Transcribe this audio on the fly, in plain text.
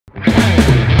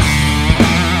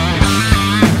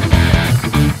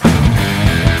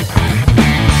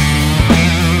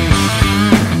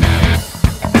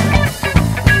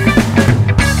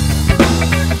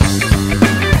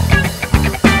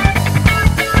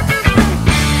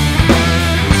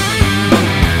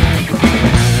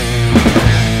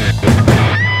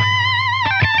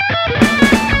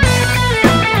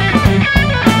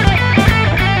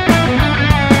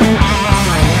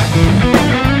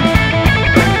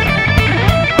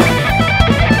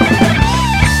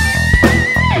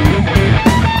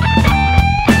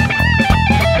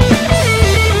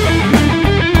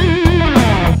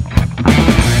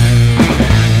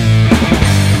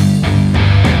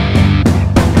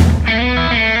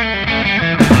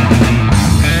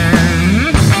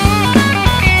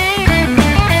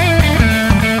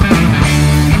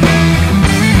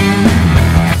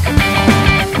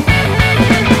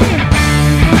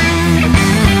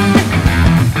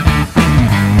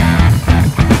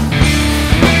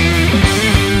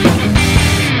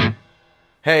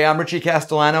Hey, I'm Richie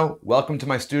Castellano. Welcome to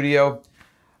my studio.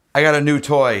 I got a new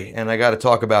toy and I got to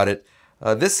talk about it.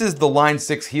 This is the Line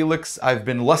 6 Helix. I've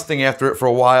been lusting after it for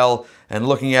a while and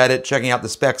looking at it, checking out the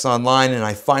specs online, and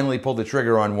I finally pulled the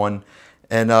trigger on one.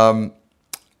 And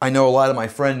I know a lot of my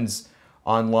friends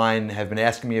online have been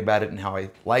asking me about it and how I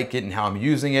like it and how I'm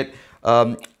using it.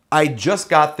 I just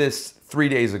got this 3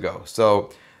 days ago.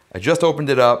 So I just opened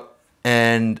it up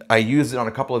and I used it on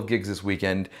a couple of gigs this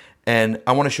weekend. And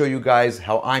I want to show you guys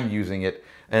how I'm using it.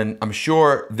 And I'm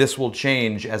sure this will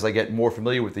change as I get more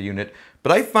familiar with the unit.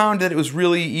 But I found that it was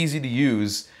really easy to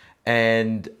use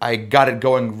and I got it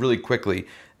going really quickly.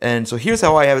 And so here's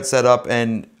how I have it set up,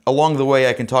 and along the way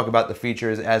I can talk about the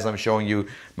features as I'm showing you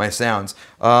my sounds.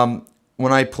 When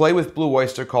I play with Blue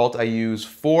Oyster Cult, I use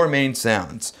 4 main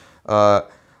sounds. I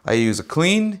use a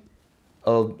clean,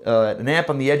 an amp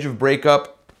on the edge of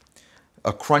breakup,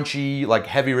 a crunchy, like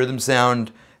heavy rhythm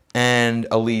sound, and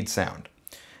a lead sound.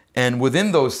 And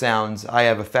within those sounds, I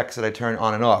have effects that I turn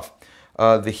on and off.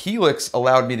 The Helix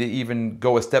allowed me to even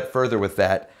go a step further with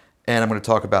that, and I'm going to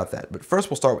talk about that. But first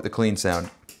we'll start with the clean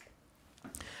sound.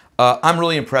 I'm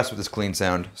really impressed with this clean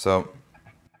sound. So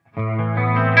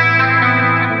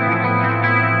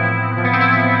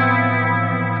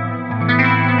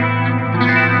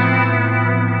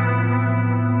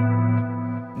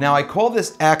now I call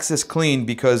this Axis Clean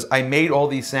because I made all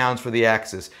these sounds for the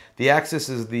Axis. The Axis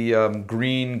is the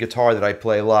green guitar that I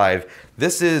play live.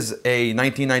 This is a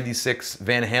 1996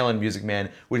 Van Halen Music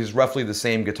Man, which is roughly the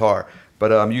same guitar.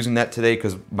 But I'm using that today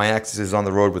because my Axis is on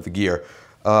the road with the gear.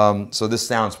 So this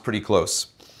sounds pretty close.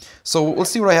 So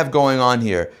let's see what I have going on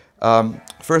here.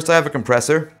 First I have a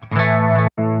compressor.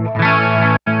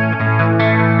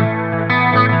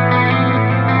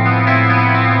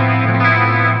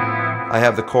 I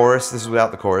have the chorus. This is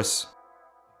without the chorus.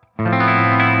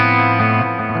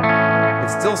 It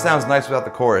still sounds nice without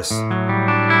the chorus.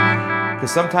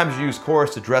 Because sometimes you use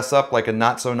chorus to dress up like a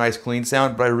not so nice clean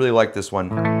sound, but I really like this one.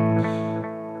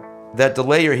 That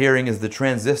delay you're hearing is the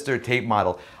transistor tape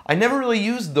model. I never really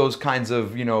used those kinds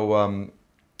of,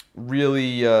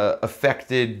 really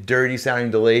affected, dirty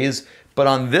sounding delays, but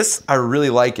on this I really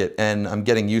like it and I'm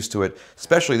getting used to it.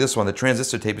 Especially this one, the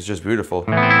transistor tape is just beautiful.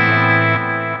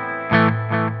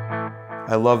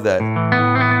 I love that.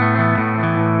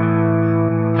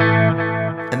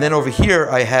 And then over here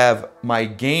I have my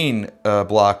gain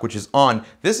block, which is on.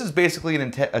 This is basically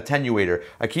an attenuator.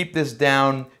 I keep this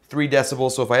down 3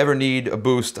 decibels, so if I ever need a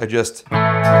boost, I just...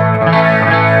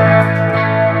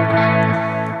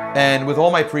 And with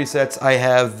all my presets, I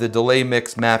have the delay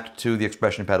mix mapped to the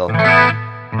expression pedal.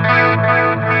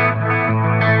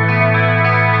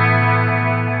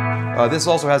 This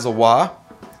also has a wah,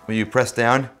 when you press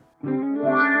down.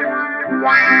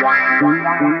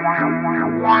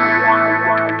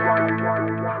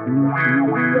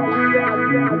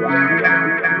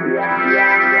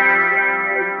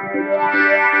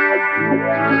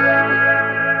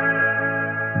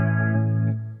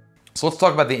 So let's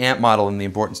talk about the amp model and the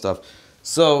important stuff.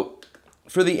 So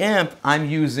for the amp, I'm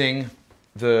using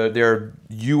their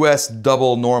US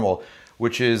double normal,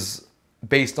 which is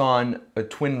based on a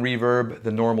twin reverb,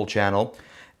 the normal channel.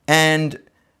 And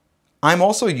I'm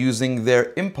also using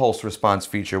their impulse response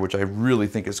feature, which I really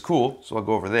think is cool. So I'll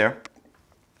go over there.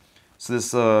 So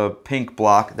this pink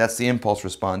block, that's the impulse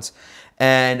response.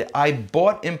 And I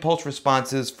bought impulse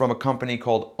responses from a company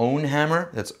called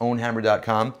Ownhammer. That's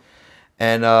ownhammer.com.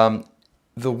 And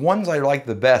the ones I liked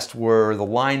the best were the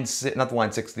Line 6, not the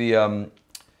Line 6, the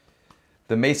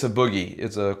Mesa Boogie.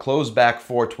 It's a closed back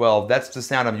 412. That's the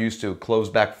sound I'm used to,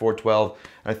 closed back 412.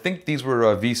 And I think these were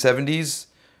V70s,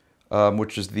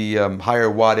 which is the higher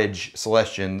wattage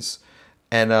Celestians.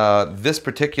 And this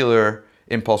particular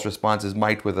impulse response is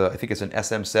mic'd with I think it's an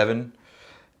SM7.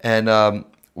 And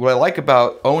what I like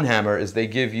about Ownhammer is they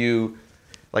give you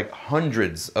like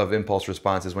hundreds of impulse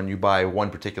responses when you buy one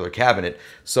particular cabinet.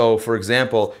 So for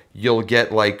example, you'll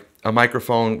get like a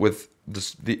microphone with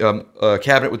a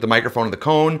cabinet with the microphone and the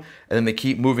cone, and then they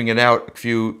keep moving it out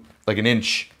like an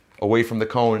inch away from the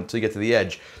cone until you get to the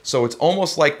edge. So it's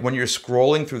almost like when you're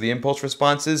scrolling through the impulse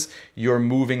responses, you're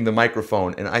moving the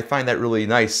microphone. And I find that really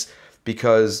nice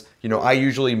because, I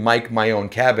usually mic my own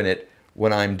cabinet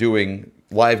when I'm doing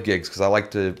live gigs because I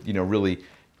like to, really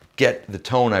get the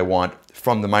tone I want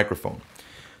from the microphone.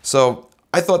 So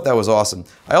I thought that was awesome.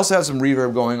 I also have some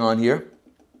reverb going on here,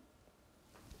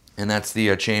 and that's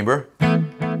the chamber.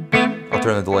 I'll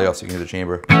turn the delay off so you can hear the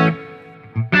chamber.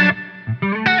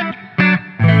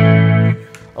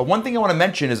 One thing I want to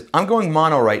mention is I'm going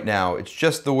mono right now. It's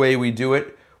just the way we do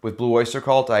it with Blue Oyster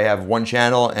Cult. I have one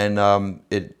channel and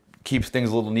it keeps things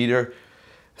a little neater.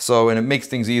 So, and it makes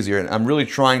things easier. And I'm really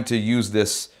trying to use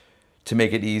this to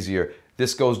make it easier.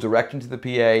 This goes direct into the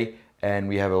PA, and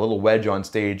we have a little wedge on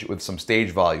stage with some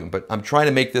stage volume. But I'm trying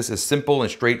to make this as simple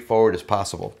and straightforward as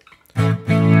possible.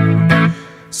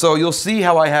 So you'll see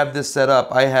how I have this set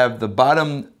up. I have the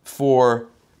bottom 4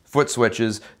 foot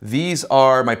switches. These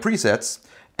are my presets.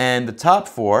 And the top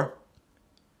 4,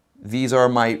 these are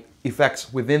my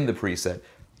effects within the preset.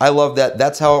 I love that.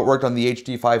 That's how it worked on the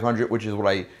HD 500, which is what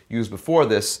I used before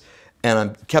this.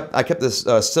 And I kept this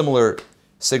similar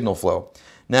signal flow.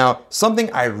 Now,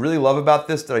 something I really love about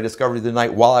this that I discovered the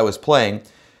night while I was playing,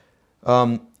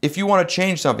 if you want to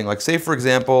change something, like say for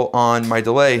example on my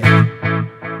delay,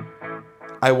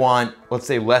 I want, let's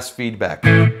say, less feedback.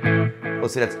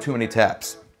 Let's say that's too many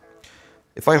taps.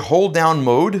 If I hold down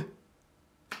mode,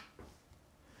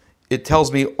 it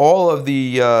tells me all of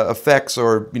the effects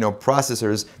or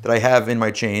processors that I have in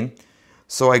my chain.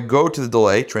 So I go to the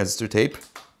delay, transistor tape,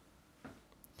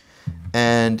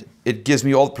 and it gives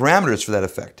me all the parameters for that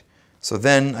effect. So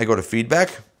then I go to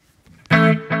feedback.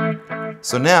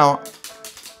 So now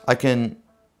I can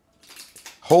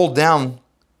hold down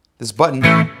this button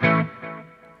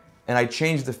and I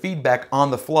change the feedback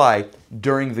on the fly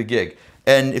during the gig.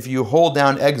 And if you hold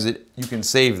down exit, you can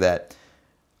save that.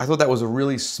 I thought that was a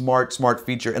really smart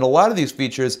feature. And a lot of these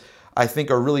features I think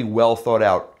are really well thought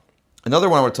out. Another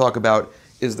one I want to talk about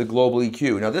is the global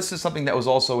EQ. Now this is something that was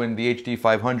also in the HD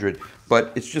 500,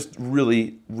 but it's just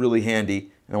really, really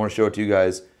handy. And I want to show it to you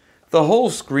guys. The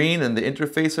whole screen and the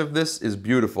interface of this is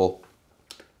beautiful.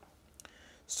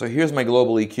 So here's my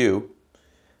global EQ.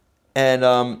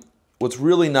 And what's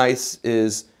really nice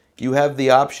is you have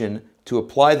the option to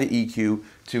apply the EQ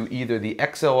to either the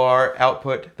XLR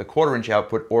output, the 1/4-inch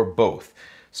output, or both.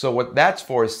 So what that's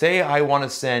for is, say I want to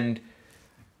send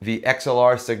the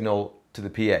XLR signal to the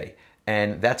PA,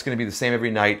 and that's going to be the same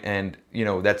every night, and I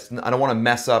don't want to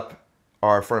mess up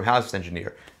our front of house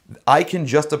engineer. I can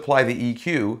just apply the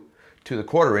EQ to the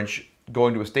 1/4-inch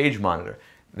going to a stage monitor.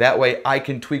 That way I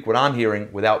can tweak what I'm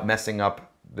hearing without messing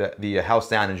up the house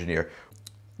sound engineer.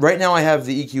 Right now I have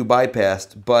the EQ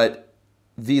bypassed, but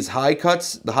these high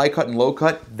cuts, the high cut and low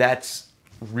cut, that's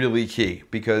really key,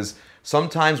 because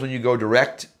sometimes when you go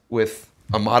direct with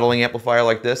a modeling amplifier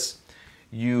like this,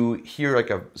 you hear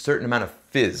like a certain amount of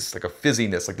fizz, like a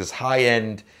fizziness, like this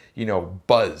high-end,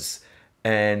 buzz.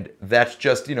 And that's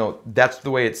just, that's the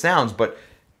way it sounds. But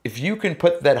if you can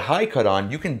put that high cut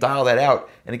on, you can dial that out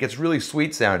and it gets really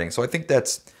sweet sounding. So I think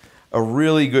that's a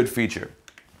really good feature.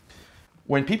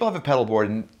 When people have a pedal board,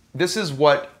 and this is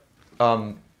what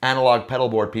analog pedal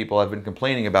board people have been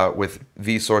complaining about with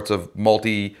these sorts of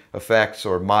multi-effects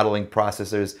or modeling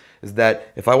processors, is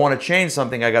that if I want to change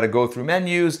something, I got to go through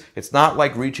menus. It's not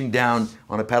like reaching down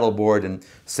on a pedal board and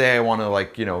say I want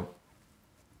to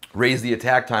raise the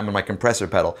attack time on my compressor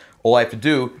pedal. All I have to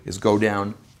do is go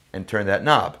down and turn that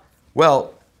knob.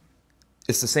 Well,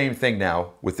 it's the same thing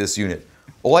now with this unit.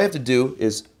 All I have to do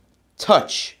is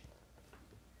touch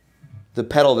the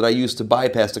pedal that I used to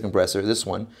bypass the compressor, this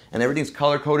one, and everything's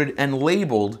color-coded and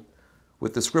labeled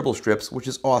with the scribble strips, which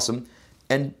is awesome.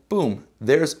 And boom,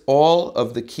 there's all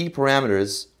of the key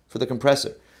parameters for the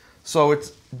compressor. So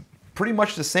it's pretty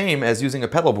much the same as using a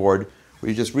pedal board, where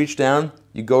you just reach down,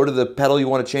 you go to the pedal you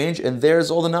want to change, and there's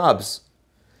all the knobs.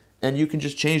 And you can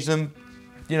just change them,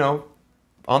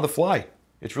 on the fly.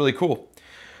 It's really cool.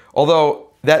 Although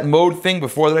that mode thing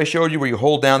before that I showed you, where you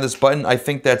hold down this button, I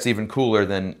think that's even cooler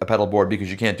than a pedal board,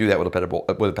 because you can't do that with a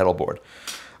pedal board.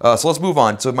 So let's move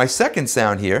on. So my second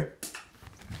sound here,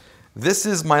 this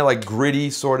is my gritty,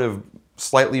 sort of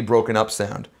slightly broken up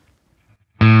sound.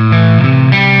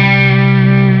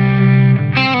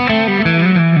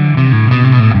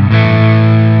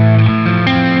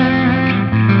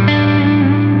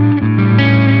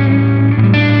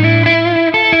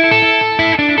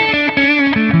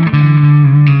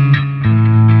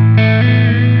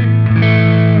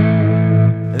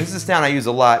 Sound I use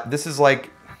a lot. This is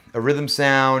like a rhythm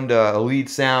sound, a lead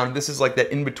sound. This is like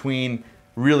that in-between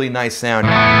really nice sound.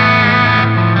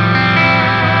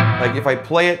 Like if I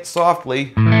play it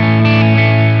softly,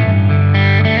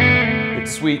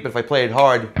 it's sweet, but if I play it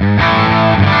hard,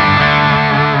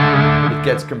 it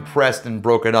gets compressed and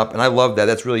broken up, and I love that.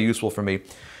 That's really useful for me.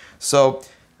 So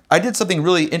I did something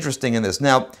really interesting in this.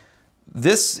 Now,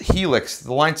 this Helix,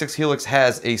 the Line 6 Helix,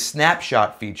 has a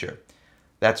snapshot feature.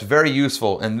 That's very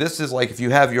useful, and this is like if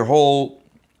you have your whole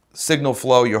signal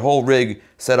flow, your whole rig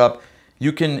set up,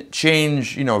 you can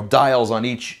change, dials on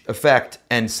each effect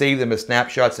and save them as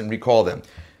snapshots and recall them.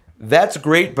 That's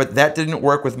great, but that didn't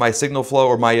work with my signal flow,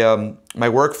 or my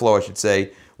workflow, I should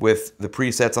say, with the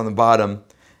presets on the bottom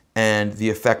and the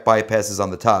effect bypass is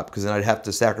on the top, because then I'd have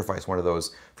to sacrifice one of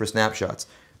those for snapshots.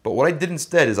 But what I did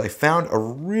instead is I found a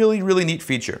really, really neat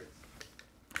feature.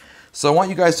 So I want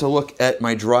you guys to look at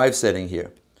my drive setting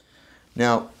here.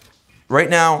 Now, right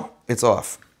now, it's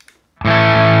off.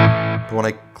 But when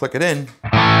I click it in,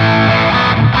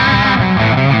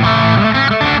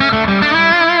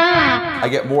 I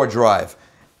get more drive.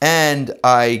 And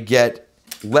I get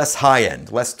less high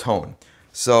end, less tone.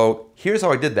 So here's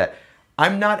how I did that.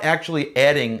 I'm not actually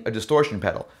adding a distortion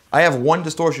pedal. I have one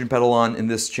distortion pedal on in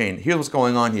this chain. Here's what's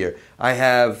going on here. I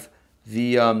have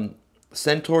the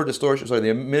Centaur distortion, sorry,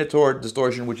 the Minotaur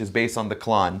distortion, which is based on the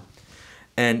Klon,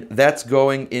 and that's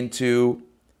going into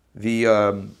the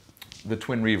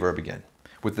twin reverb again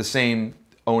with the same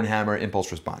own hammer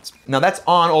impulse response. Now that's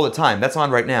on all the time. That's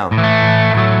on right now.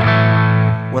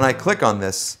 When I click on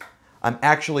this, I'm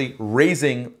actually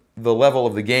raising the level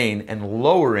of the gain and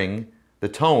lowering the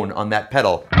tone on that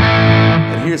pedal.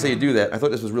 And here's how you do that. I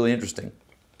thought this was really interesting.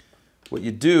 What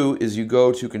you do is you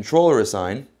go to controller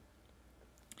assign,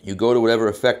 you go to whatever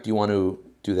effect you want to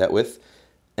do that with,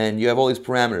 and you have all these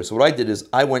parameters. So what I did is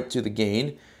I went to the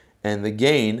gain, and the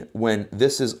gain, when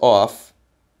this is off,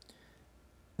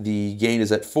 the gain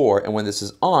is at 4, and when this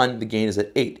is on, the gain is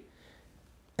at 8.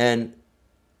 And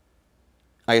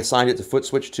I assigned it to foot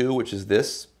switch 2, which is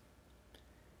this.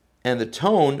 And the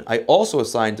tone, I also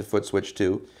assigned to foot switch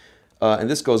 2, and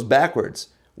this goes backwards.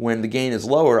 When the gain is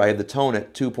lower, I have the tone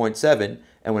at 2.7,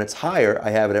 and when it's higher, I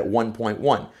have it at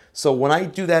 1.1. So when I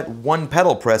do that one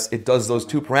pedal press, it does those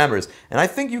two parameters. And I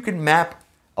think you can map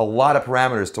a lot of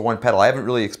parameters to one pedal. I haven't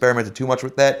really experimented too much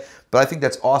with that, but I think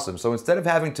that's awesome. So instead of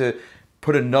having to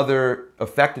put another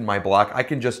effect in my block, I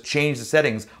can just change the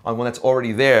settings on one that's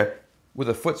already there with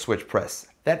a foot switch press.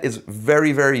 That is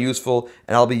very, very useful,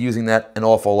 and I'll be using that an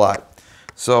awful lot.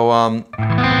 So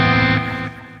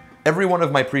every one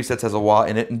of my presets has a wah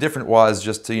in it, and different wahs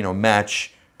just to, you know,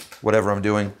 match whatever I'm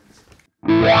doing.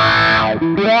 I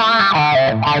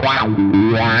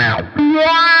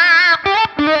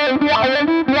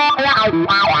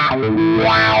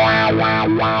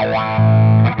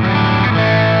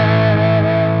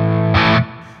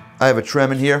have a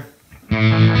trem in here.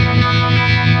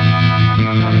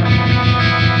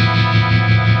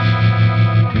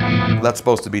 That's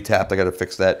supposed to be tapped. I got to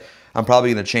fix that. I'm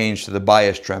probably going to change to the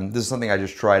bias trem. This is something I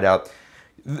just tried out.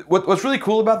 What's really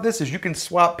cool about this is you can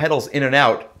swap pedals in and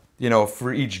out, you know,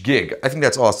 for each gig. I think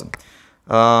that's awesome.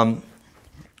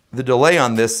 The delay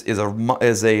on this is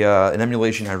an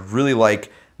emulation I really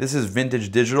like. This is vintage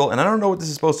digital, and I don't know what this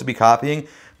is supposed to be copying,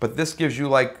 but this gives you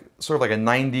like sort of like a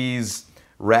 90s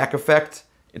rack effect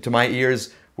to my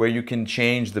ears, where you can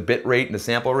change the bit rate and the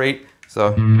sample rate.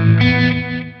 So.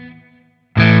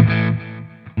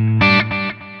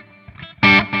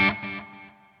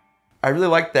 I really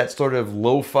like that sort of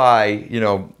lo-fi, you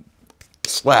know,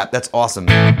 slap. That's awesome.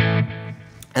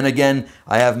 And again,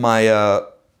 I have my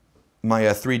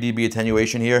my 3 dB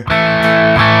attenuation here.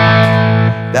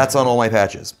 That's on all my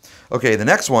patches. Okay, the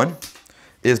next one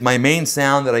is my main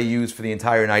sound that I use for the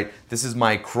entire night. This is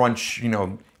my crunch, you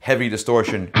know, heavy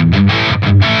distortion.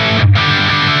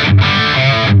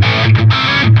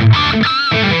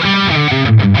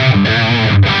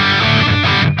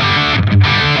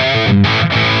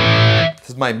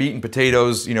 My meat and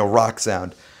potatoes, you know, rock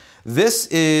sound. This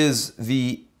is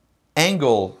the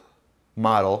angle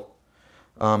model.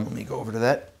 Let me go over to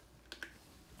that.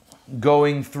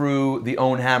 Going through the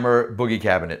own hammer boogie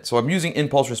cabinet. So I'm using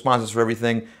impulse responses for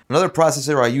everything. Another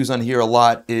processor I use on here a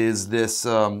lot is this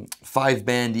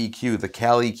 5-band EQ, the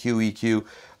Cali EQ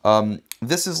EQ.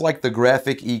 This is like the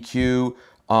graphic EQ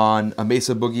on a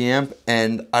Mesa Boogie amp,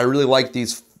 and I really like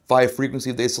these 5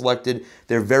 frequencies they selected.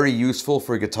 They're very useful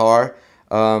for guitar.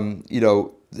 You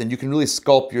know, and you can really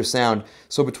sculpt your sound.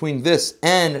 So between this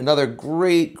and another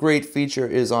great feature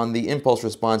is on the impulse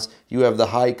response, you have the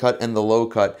high cut and the low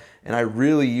cut. And I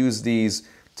really use these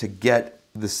to get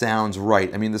the sounds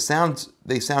right. I mean, the sounds,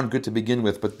 they sound good to begin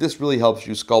with, but this really helps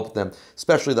you sculpt them,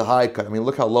 especially the high cut. I mean,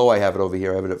 look how low I have it over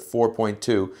here. I have it at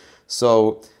 4.2.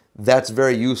 So that's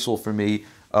very useful for me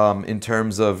in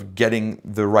terms of getting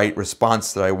the right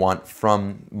response that I want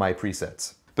from my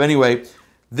presets. But anyway,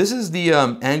 this is the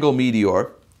Angle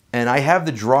Meteor, and I have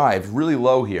the drive really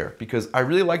low here because I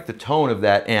really like the tone of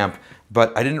that amp,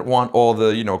 but I didn't want all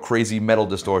the, you know, crazy metal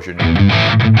distortion.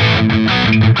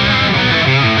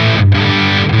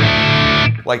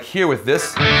 Like here with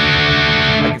this,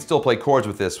 I can still play chords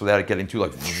with this without it getting too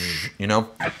like, you know?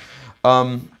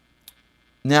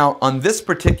 Now on this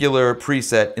particular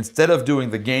preset, instead of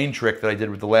doing the gain trick that I did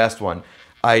with the last one,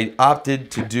 I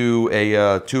opted to do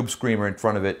a tube screamer in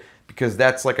front of it, because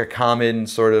that's like a common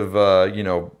sort of, you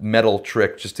know, metal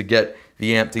trick just to get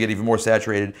the amp to get even more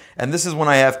saturated. And this is when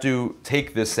I have to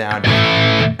take this sound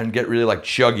and get really like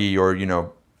chuggy, or, you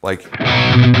know, like...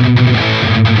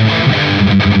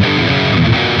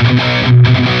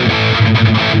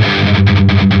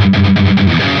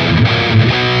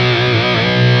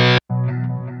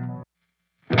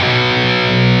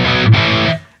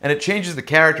 And it changes the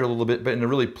character a little bit, but in a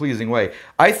really pleasing way.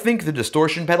 I think the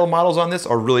distortion pedal models on this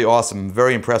are really awesome. I'm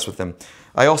very impressed with them.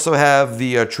 I also have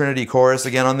the Trinity chorus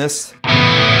again on this.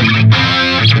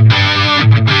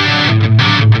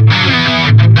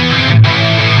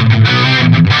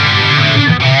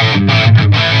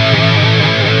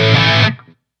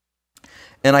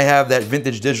 And I have that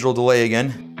vintage digital delay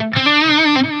again.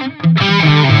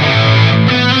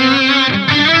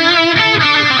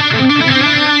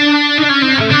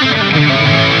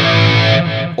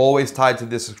 Always tied to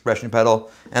this expression pedal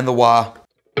and the wah.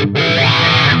 Let's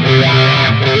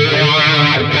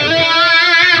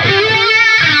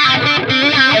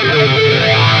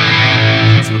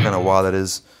see what kind of wah that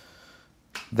is.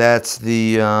 That's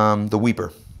the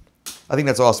weeper. I think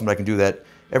that's awesome that I can do that.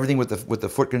 Everything with the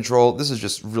foot control. This is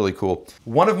just really cool.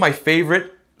 One of my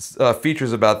favorite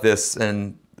features about this,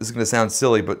 and this is going to sound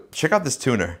silly, but check out this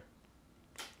tuner.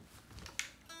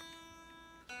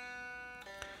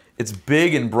 It's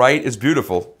big and bright. It's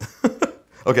beautiful.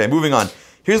 Okay, moving on.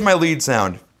 Here's my lead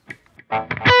sound.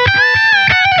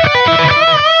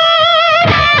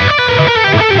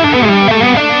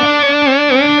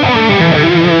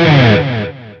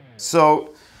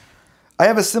 So, I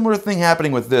have a similar thing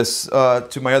happening with this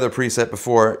to my other preset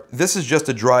before. This is just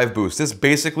a drive boost. This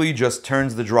basically just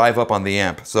turns the drive up on the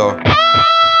amp. So...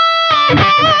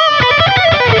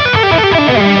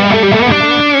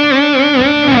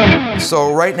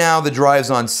 So right now the drive's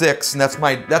on 6, and that's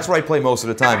where I play most of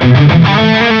the time.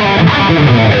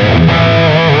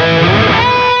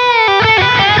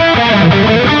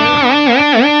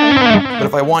 But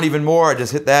if I want even more, I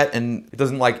just hit that, and it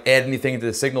doesn't like add anything to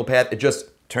the signal path. It just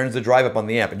turns the drive up on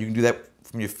the amp, and you can do that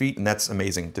from your feet, and that's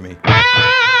amazing to me.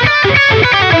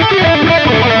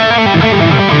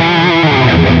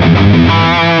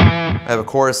 I have a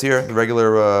chorus here, the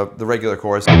regular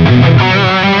chorus.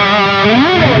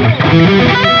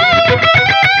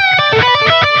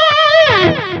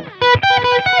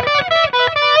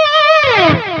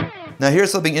 Now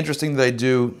here's something interesting that I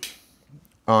do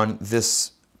on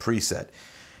this preset.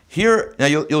 Here, now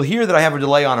you'll hear that I have a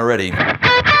delay on already.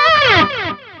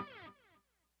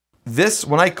 This,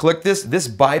 when I click this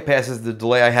bypasses the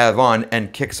delay I have on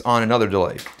and kicks on another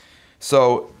delay.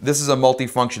 So this is a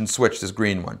multi-function switch, this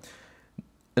green one.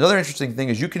 Another interesting thing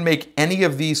is you can make any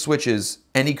of these switches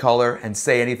any color and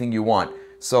say anything you want.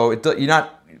 So you're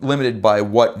not limited by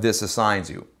what this assigns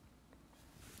you.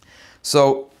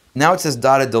 So now it says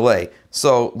dotted delay.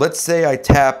 So let's say I'll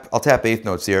tap eighth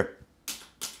notes here.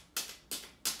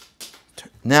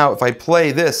 Now if I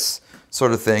play this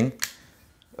sort of thing,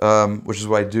 which is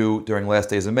what I do during Last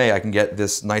Days of May, I can get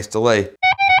this nice delay.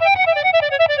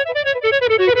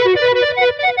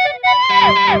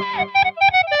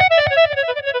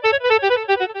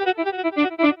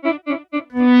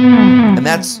 And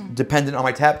that's dependent on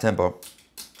my tap tempo.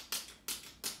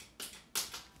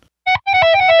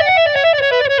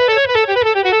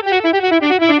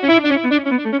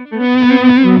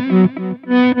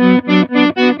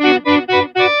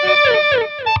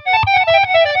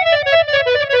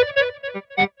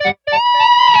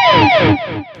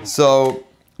 So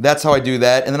that's how I do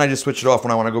that, and then I just switch it off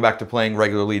when I want to go back to playing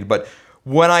regular lead. But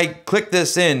when I click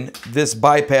this in, this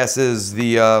bypasses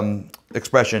the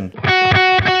expression.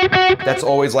 That's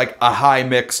always like a high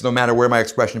mix no matter where my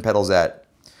expression pedal's at.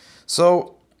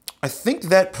 So I think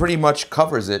that pretty much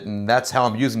covers it, and that's how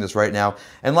I'm using this right now.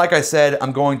 And like I said, this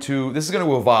is going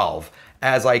to evolve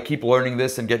as I keep learning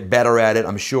this and get better at it.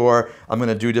 I'm sure I'm going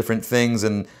to do different things,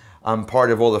 and I'm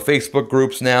part of all the Facebook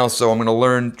groups now, so I'm going to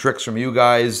learn tricks from you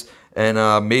guys,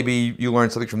 and maybe you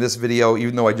learned something from this video,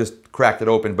 even though I just cracked it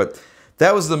open. But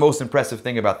that was the most impressive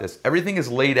thing about this. Everything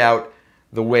is laid out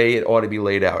the way it ought to be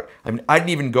laid out. I mean, I didn't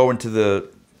even go into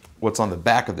what's on the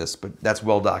back of this, but that's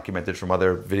well documented from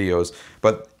other videos.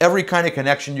 But every kind of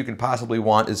connection you can possibly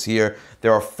want is here.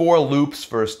 There are 4 loops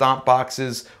for stomp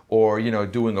boxes, or, you know,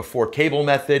 doing a 4-cable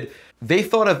method. They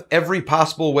thought of every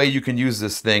possible way you can use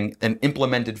this thing and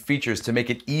implemented features to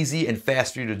make it easy and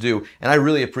fast for you to do, and I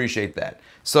really appreciate that.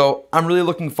 So I'm really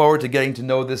looking forward to getting to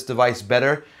know this device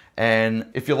better, and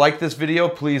if you like this video,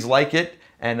 please like it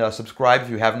and subscribe if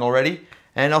you haven't already,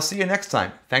 and I'll see you next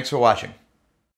time. Thanks for watching.